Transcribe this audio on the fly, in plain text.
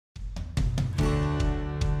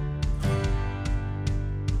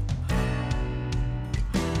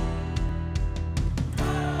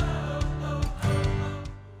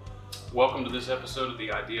Welcome to this episode of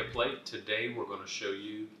the Idea Plate. Today we're going to show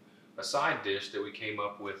you a side dish that we came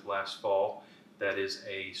up with last fall that is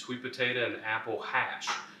a sweet potato and apple hash.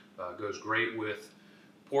 Goes great with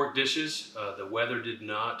pork dishes. The weather did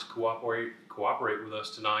not cooperate with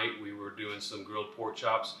us tonight. We were doing some grilled pork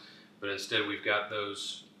chops, but instead we've got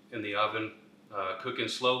those in the oven cooking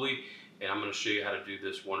slowly, and I'm going to show you how to do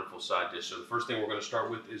this wonderful side dish. So the first thing we're going to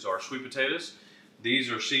start with is our sweet potatoes.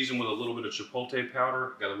 These are seasoned with a little bit of chipotle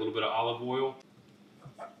powder, got a little bit of olive oil.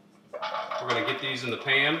 We're going to get these in the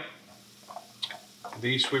pan.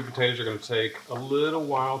 These sweet potatoes are going to take a little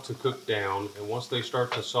while to cook down, and once they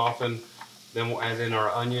start to soften, then we'll add in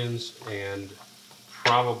our onions and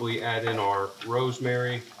probably add in our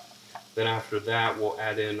rosemary. Then after that, we'll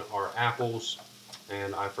add in our apples.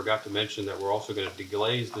 And I forgot to mention that we're also going to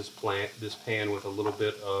deglaze this pan with a little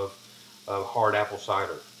bit of hard apple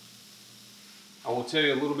cider. I will tell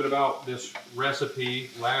you a little bit about this recipe.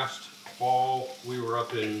 Last fall, we were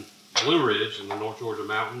up in Blue Ridge in the North Georgia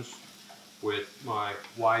mountains with my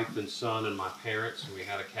wife and son and my parents, and we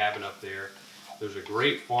had a cabin up there. There's a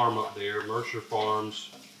great farm up there, Mercer Farms,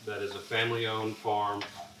 that is a family-owned farm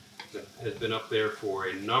that has been up there for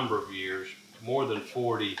a number of years, more than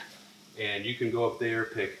 40, and you can go up there,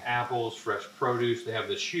 pick apples, fresh produce. They have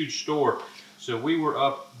this huge store. So we were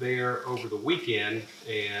up there over the weekend,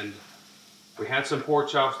 and we had some pork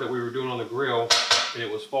chops that we were doing on the grill, and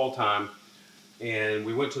it was fall time. And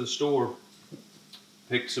we went to the store,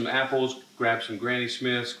 picked some apples, grabbed some Granny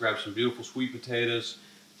Smiths, grabbed some beautiful sweet potatoes,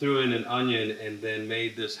 threw in an onion, and then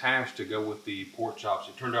made this hash to go with the pork chops.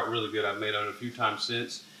 It turned out really good. I've made it a few times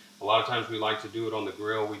since. A lot of times we like to do it on the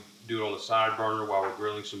grill. We do it on the side burner while we're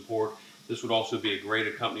grilling some pork. This would also be a great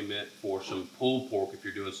accompaniment for some pulled pork if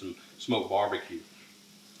you're doing some smoked barbecue.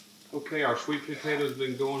 Okay, our sweet potatoes have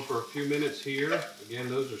been going for a few minutes here. Again,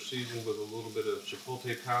 those are seasoned with a little bit of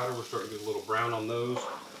chipotle powder. We're starting to get a little brown on those.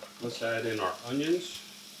 Let's add in our onions.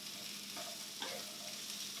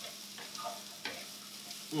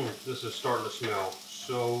 This is starting to smell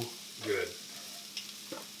so good.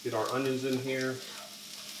 Get our onions in here.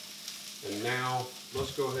 And now,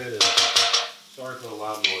 let's go ahead and, sorry for the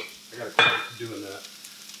loud noise, I gotta keep doing that.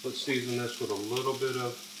 Let's season this with a little bit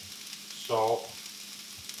of salt.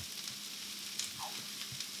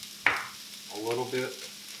 A little bit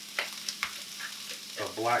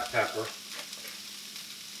of black pepper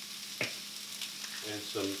and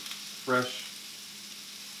some fresh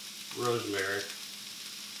rosemary.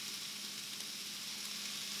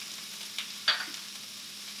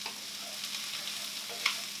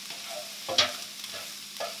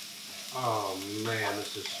 Oh man,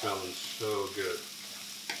 this is smelling so good.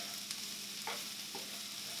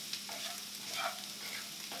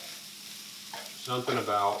 Something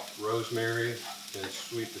about rosemary and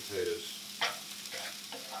sweet potatoes.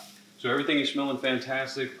 So everything is smelling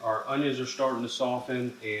fantastic. Our onions are starting to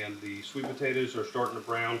soften and the sweet potatoes are starting to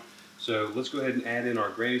brown. So let's go ahead and add in our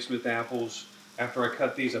Granny Smith apples. After I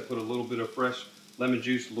cut these, I put a little bit of fresh lemon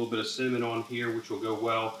juice, a little bit of cinnamon on here, which will go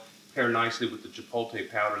well, pair nicely with the chipotle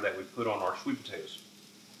powder that we put on our sweet potatoes.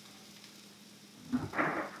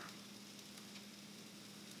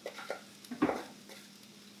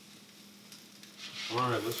 All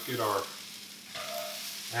right, let's get our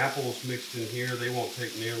apples mixed in here. They won't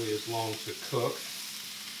take nearly as long to cook.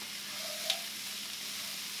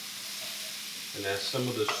 And as some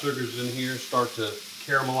of the sugars in here start to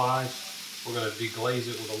caramelize, we're going to deglaze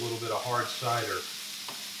it with a little bit of hard cider.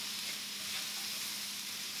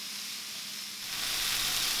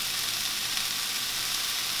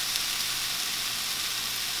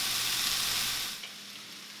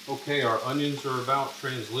 Okay, our onions are about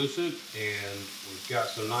translucent, and we've got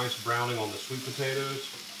some nice browning on the sweet potatoes.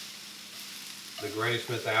 The Granny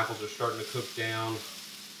Smith apples are starting to cook down.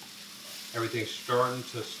 Everything's starting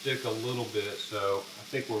to stick a little bit, so I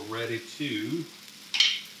think we're ready to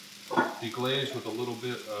deglaze with a little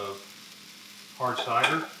bit of hard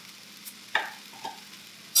cider.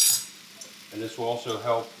 And this will also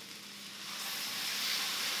help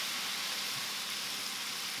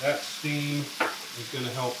that steam is going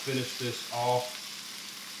to help finish this off.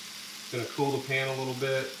 It's going to cool the pan a little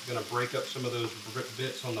bit. It's going to break up some of those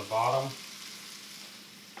bits on the bottom.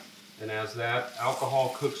 And as that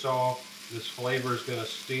alcohol cooks off, this flavor is going to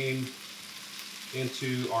steam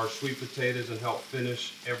into our sweet potatoes and help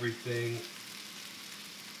finish everything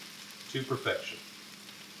to perfection,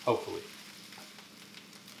 hopefully.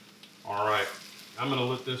 All right, I'm going to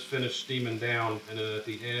let this finish steaming down, and then at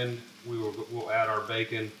the end we'll add our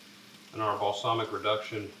bacon and our balsamic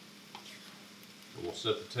reduction. And we'll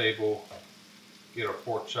set the table, get our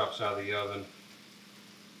pork chops out of the oven,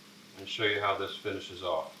 and show you how this finishes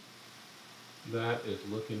off. That is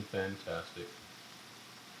looking fantastic.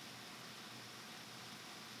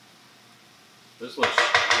 This looks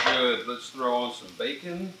good. Let's throw on some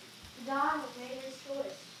bacon. Dog made his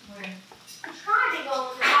choice. Where? I'm trying to go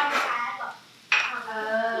on the other side, but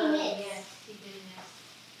he missed. Yes, he did miss.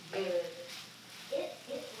 Good.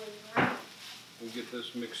 It was right. We'll get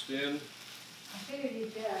this mixed in. I figured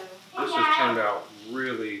you'd go. This has turned out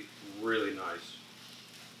really, really nice.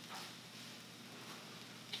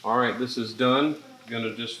 All right, this is done.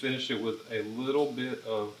 Gonna just finish it with a little bit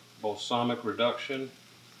of balsamic reduction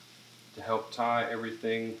to help tie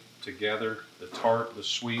everything together, the tart, the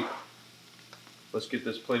sweet. Let's get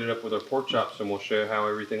this plated up with our pork chops and we'll show you how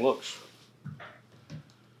everything looks.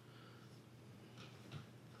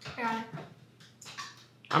 Yeah.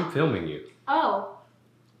 I'm filming you. Oh.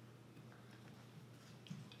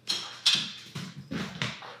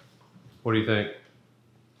 What do you think?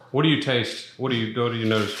 What do you taste? What do you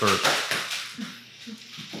notice first?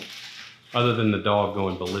 Other than the dog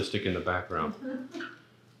going ballistic in the background.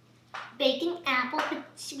 Bacon, apple,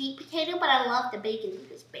 sweet potato, but I love the bacon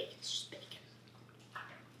because bacon's just bacon.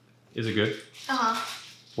 Is it good? Uh-huh.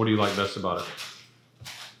 What do you like best about it?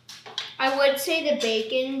 I would say the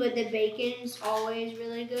bacon, but the bacon's always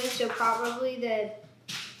really good, so probably the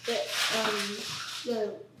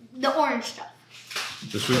orange stuff.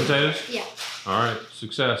 The sweet potatoes? Yeah. All right,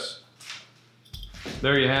 success.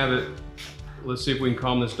 There you have it. Let's see if we can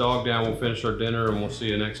calm this dog down. We'll finish our dinner and we'll see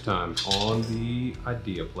you next time on the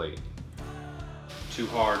Idea Plate. Too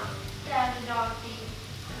hard. Yeah, the dog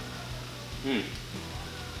thing.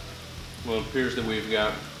 Well, it appears that we've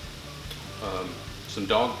got some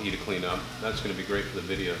dog pee to clean up. That's going to be great for the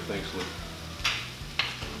video. Thanks, Luke.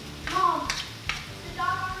 Mom, the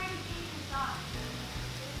dog already peed inside.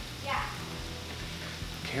 Yeah.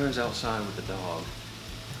 Karen's outside with the dog,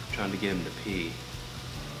 trying to get him to pee.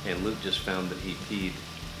 And Luke just found that he peed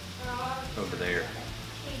over there.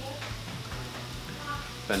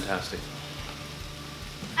 Fantastic.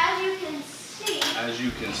 As you can see, As you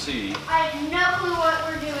can see, I have no clue what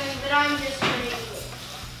we're doing, but I'm just putting it.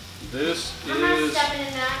 this I'm not is stepping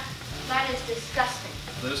in that. That is disgusting.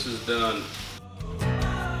 this is done.